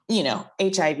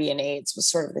 HIV and AIDS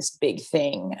was sort of this big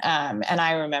thing. And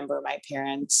I remember my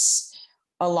parents,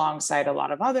 alongside a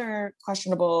lot of other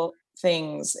questionable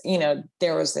things,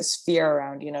 there was this fear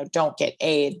around, don't get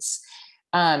AIDS.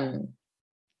 And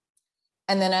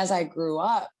And then as I grew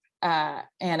up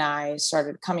and I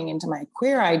started coming into my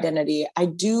queer identity, I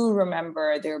do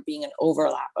remember there being an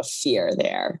overlap of fear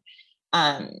there,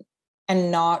 and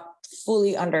not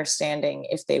fully understanding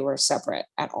if they were separate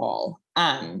at all,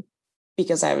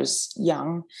 because I was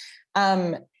young.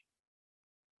 And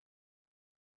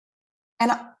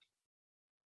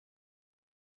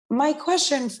my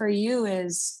question for you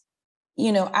is,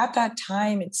 at that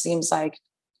time, it seems like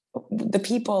the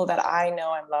people that I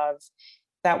know and love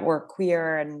that were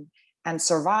queer and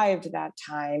survived that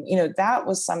time, that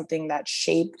was something that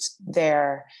shaped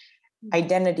their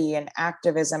identity and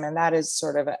activism. And that is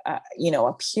sort of a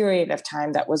period of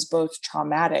time that was both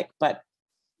traumatic, but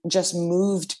just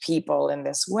moved people in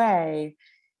this way.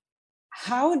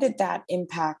 How did that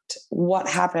impact what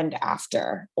happened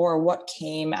after, or what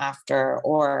came after,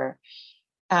 or,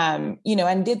 and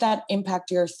did that impact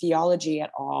your theology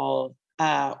at all,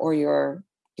 or your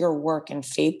work in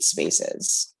faith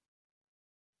spaces?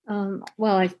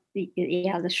 Well,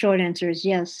 the short answer is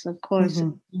yes, of course.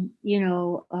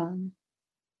 Mm-hmm.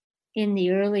 In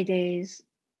the early days,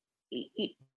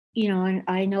 and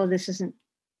I know this isn't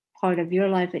part of your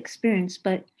life experience,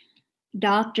 but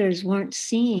doctors weren't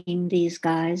seeing these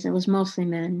guys. It was mostly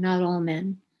men, not all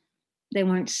men. They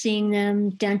weren't seeing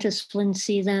them. Dentists wouldn't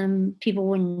see them. People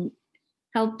wouldn't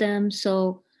help them.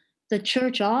 So the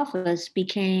church office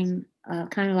became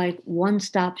kind of like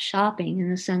one-stop shopping, in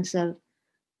the sense of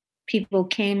people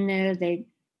came there, they'd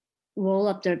roll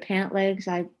up their pant legs,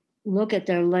 I'd look at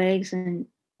their legs, and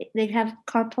they'd have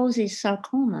Kaposi's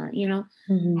sarcoma.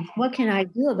 Mm-hmm. What can I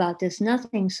do about this?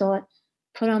 Nothing. So I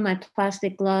put on my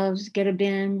plastic gloves, get a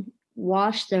bin,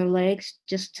 wash their legs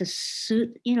just to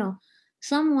suit,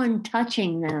 someone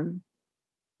touching them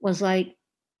was like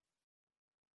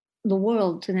the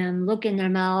world to them. Look in their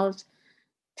mouths,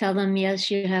 tell them,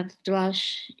 yes, you have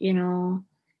thrush,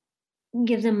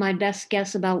 give them my best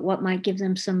guess about what might give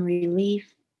them some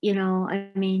relief. I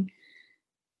mean,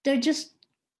 there just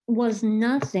was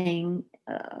nothing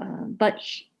but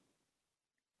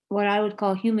what I would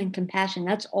call human compassion.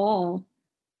 That's all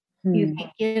you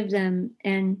can give them,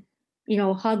 and,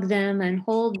 hug them and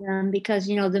hold them, because,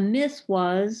 the myth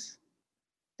was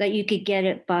that you could get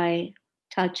it by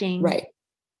touching, Right.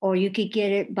 or you could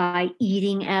get it by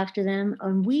eating after them.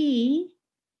 And we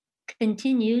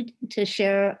continued to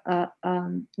share,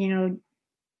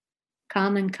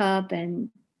 common cup and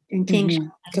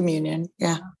tincture, communion,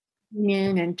 yeah,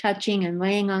 communion, and touching and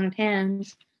laying on of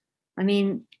hands. I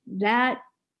mean, that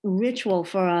ritual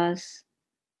for us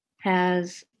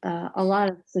has a lot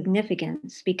of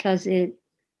significance, because it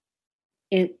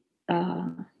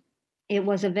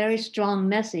was a very strong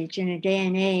message in a day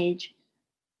and age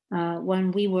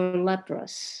when we were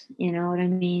leprous. You know what I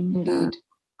mean? Indeed.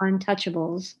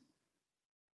 Untouchables.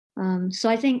 So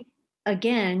I think,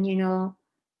 again,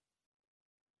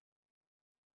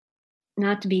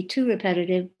 not to be too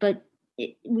repetitive, but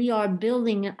we're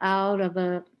building in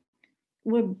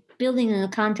the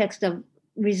context of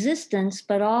resistance,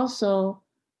 but also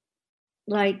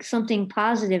like something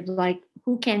positive, like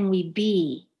who can we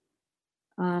be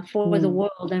for the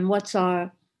world, and what's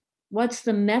the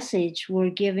message we're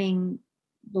giving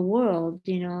the world,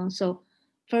 So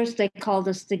first they called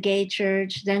us the gay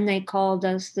church, then they called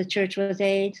us the church with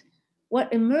AIDS.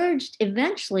 What emerged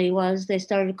eventually was they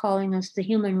started calling us the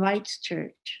human rights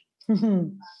church.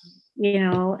 And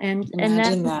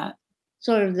Imagine that.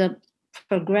 Sort of the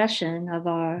progression of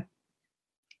our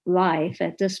life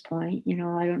at this point.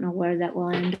 I don't know where that will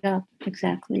end up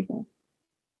exactly. But.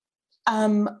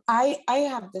 I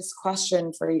have this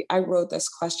question for you. I wrote this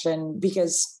question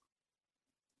because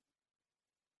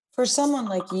for someone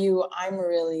like you,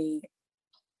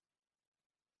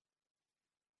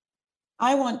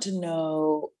 I want to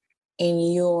know, in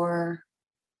your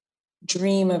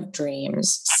dream of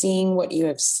dreams, seeing what you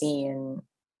have seen,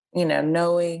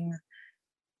 knowing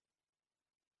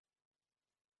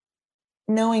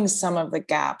some of the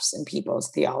gaps in people's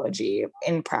theology,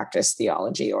 in practice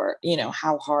theology, or,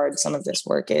 how hard some of this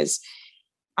work is.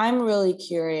 I'm really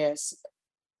curious,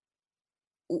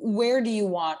 where do you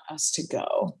want us to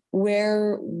go?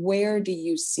 Where do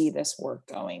you see this work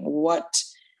going?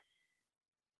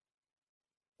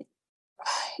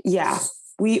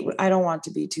 I don't want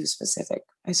to be too specific.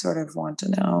 I sort of want to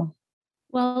know.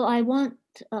 Well, I want,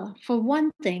 for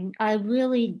one thing, I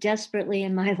really desperately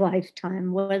in my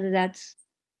lifetime, whether that's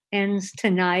ends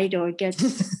tonight or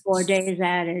gets 4 days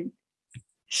added,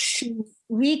 to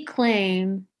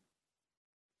reclaim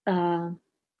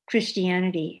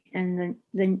Christianity and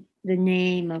the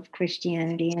name of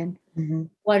Christianity and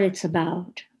what it's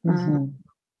about, and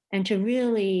to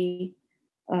really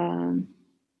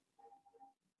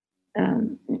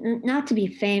not to be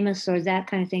famous or that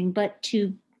kind of thing, but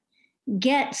to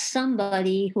get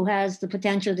somebody who has the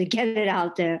potential to get it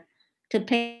out there to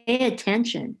pay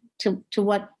attention to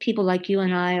what people like you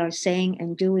and I are saying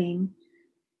and doing,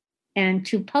 and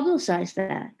to publicize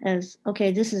that as,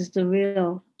 okay, this is the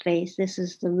real faith, this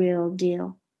is the real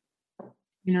deal,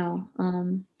 you know.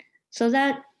 So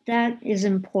that is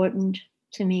important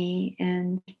to me.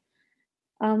 And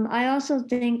I also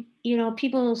think, you know,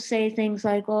 people say things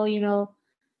like, oh, you know,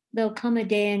 there'll come a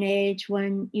day and age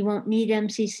when you won't need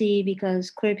MCC because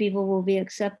queer people will be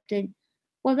accepted.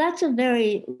 Well, that's a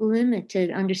very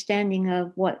limited understanding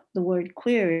of what the word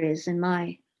queer is in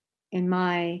my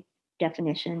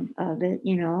definition of it,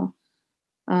 you know,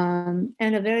 and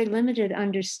a very limited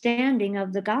understanding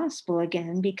of the gospel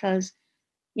again, because,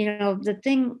 you know, the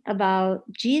thing about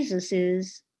Jesus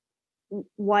is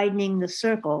widening the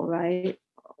circle, right?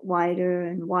 Wider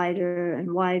and wider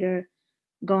and wider,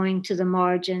 going to the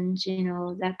margins, you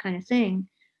know, that kind of thing.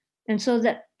 And so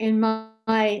that, in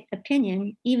my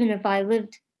opinion, even if I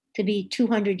lived to be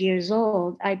 200 years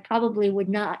old, I probably would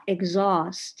not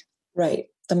exhaust Right.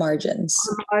 The margins.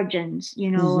 the margins,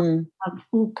 you know, Mm-hmm. of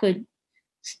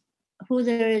who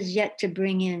there is yet to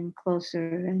bring in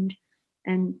closer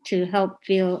and to help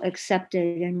feel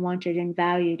accepted and wanted and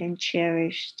valued and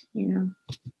cherished, you know.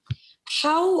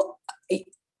 How,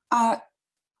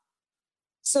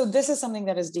 so this is something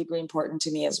that is deeply important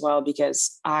to me as well,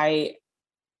 because I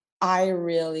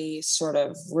really sort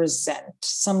of resent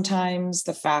sometimes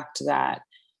the fact that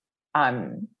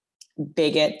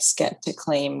bigots get to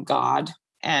claim God.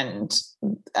 And,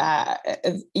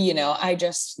 you know,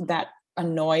 that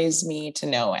annoys me to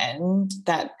no end,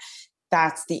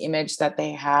 that's the image that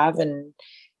they have. And,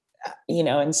 you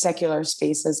know, in secular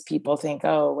spaces, people think,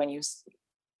 oh,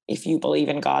 if you believe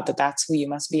in God, that's who you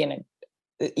must be. And,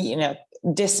 you know,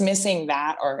 dismissing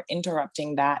that or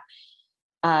interrupting that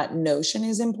notion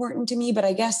is important to me. But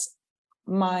I guess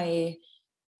my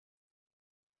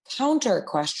counter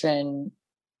question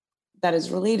that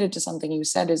is related to something you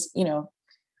said is, you know,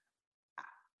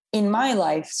 in my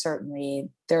life, certainly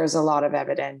there's a lot of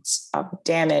evidence of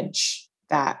damage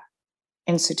that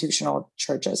institutional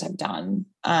churches have done.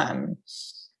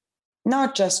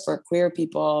 Not just for queer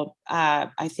people.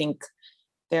 I think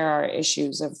there are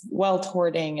issues of wealth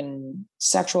hoarding and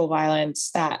sexual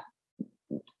violence that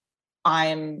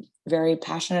I'm very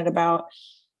passionate about.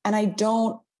 And I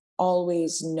don't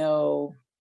always know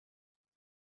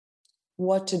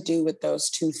what to do with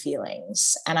those two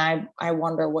feelings. And I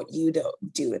wonder what you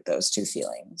do with those two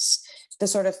feelings. The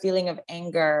sort of feeling of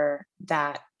anger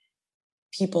that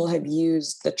people have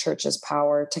used the church's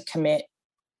power to commit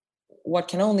what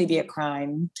can only be a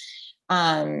crime,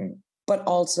 but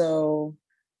also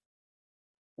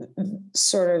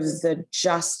sort of the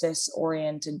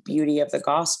justice-oriented beauty of the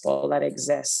gospel that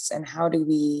exists. And how do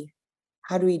we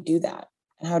do that?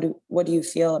 And what do you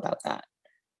feel about that?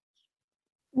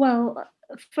 Well,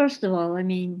 first of all, I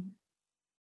mean,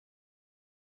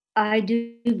 I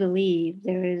do believe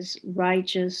there is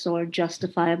righteous or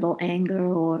justifiable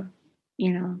anger, or,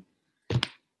 you know,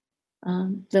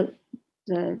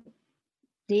 the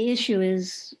issue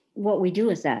is what we do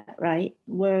with that, right?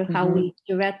 How we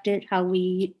direct it, how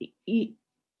we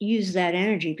use that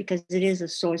energy, because it is a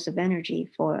source of energy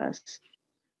for us.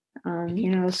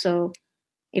 You know, so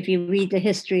if you read the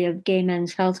history of gay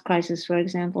men's health crisis, for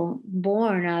example,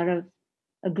 born out of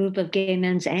a group of gay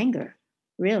men's anger,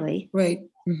 really, right?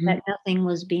 That nothing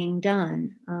was being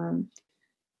done.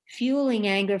 Fueling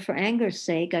anger for anger's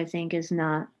sake, I think, is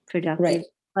not productive, right.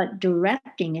 But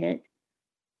directing it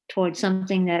towards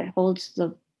something that holds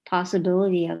the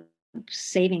possibility of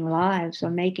saving lives or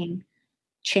making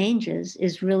changes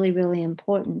is really, really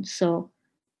important. So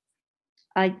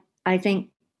I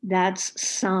think that's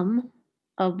some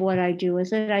of what I do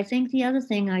with it. I think the other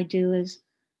thing I do is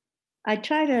I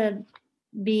try to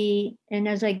be, and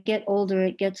as I get older,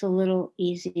 it gets a little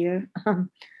easier,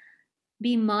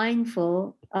 be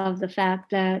mindful of the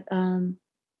fact that,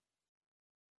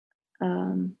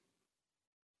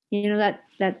 you know,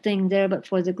 that thing there, but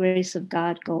for the grace of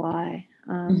God go I.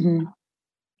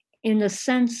 In the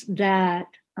sense that,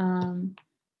 you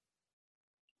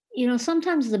know,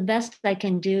 sometimes the best I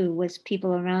can do with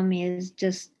people around me is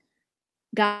just,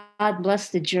 God bless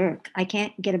the jerk. I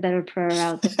can't get a better prayer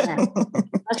out than that.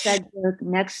 Bless that jerk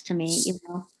next to me, you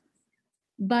know.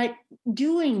 But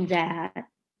doing that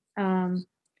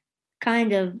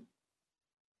kind of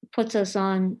puts us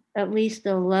on at least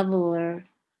a leveler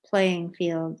playing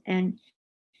field. And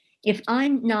if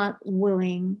I'm not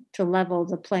willing to level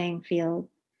the playing field,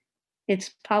 it's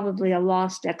probably a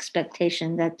lost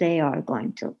expectation that they are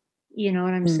going to You know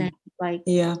what I'm saying? Like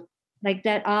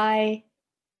that I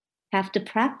have to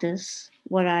practice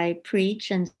what I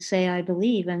preach and say I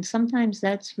believe. And sometimes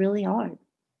that's really hard.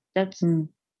 That's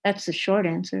the short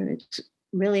answer. It's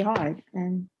really hard.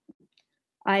 And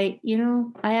I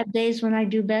have days when I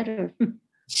do better,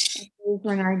 days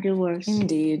when I do worse.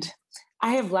 Indeed.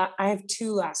 I have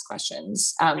two last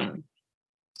questions.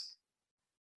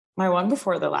 My one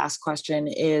before the last question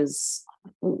is,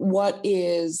 what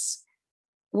is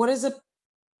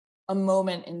a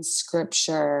moment in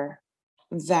Scripture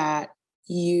that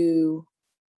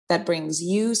brings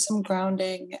you some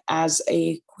grounding as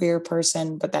a queer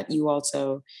person, but that you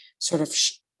also sort of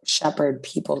shepherd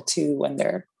people to when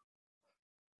they're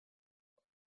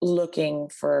looking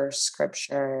for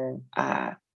Scripture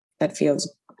that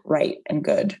feels right and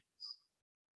good?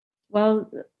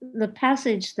 Well, the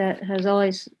passage that has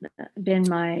always been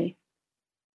my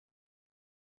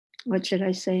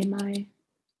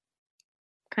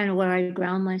kind of where I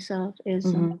ground myself is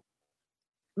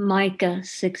Micah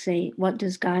 6:8. What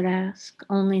does God ask?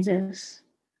 Only this: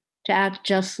 to act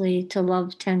justly, to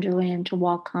love tenderly, and to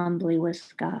walk humbly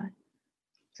with God.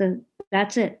 So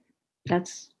that's it.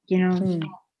 That's,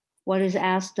 what is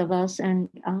asked of us. And,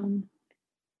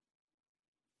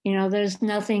 there's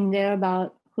nothing there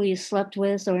about who you slept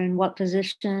with or in what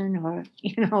position or,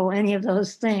 any of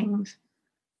those things.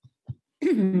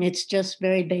 It's just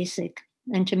very basic.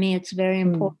 And to me, it's very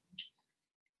important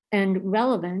and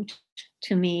relevant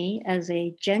to me as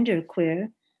a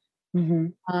genderqueer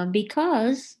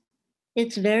because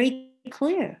it's very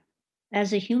clear.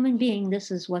 As a human being,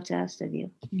 this is what's asked of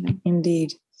you.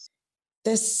 Indeed.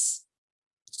 This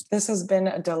has been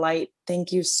a delight.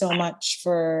 Thank you so much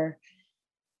for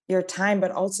your time,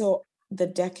 but also the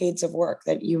decades of work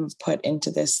that you've put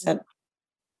into this that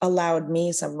allowed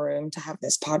me some room to have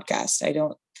this podcast. I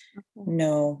don't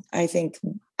know. I think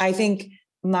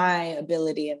my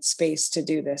ability and space to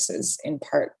do this is in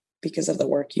part because of the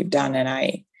work you've done, and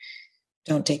I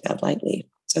don't take that lightly.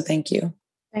 So thank you.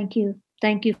 Thank you.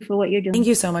 Thank you for what you're doing. Thank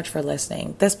you so much for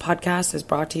listening. This podcast is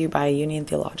brought to you by Union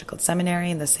Theological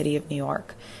Seminary in the city of New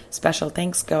York. Special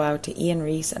thanks go out to Ian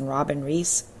Reese and Robin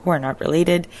Reese, who are not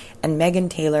related, and Megan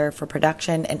Taylor for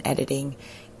production and editing.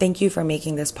 Thank you for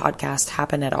making this podcast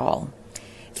happen at all.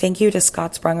 Thank you to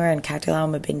Scott Sprunger and Katilau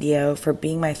Mabindio for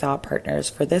being my thought partners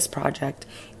for this project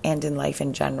and in life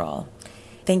in general.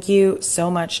 Thank you so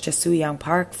much to Su Young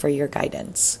Park for your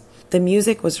guidance. The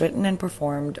music was written and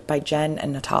performed by Jen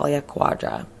and Natalia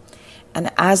Quadra.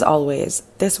 And as always,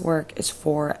 this work is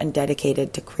for and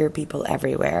dedicated to queer people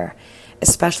everywhere,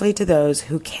 especially to those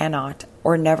who cannot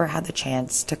or never had the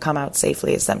chance to come out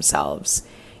safely as themselves.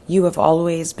 You have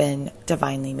always been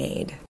divinely made.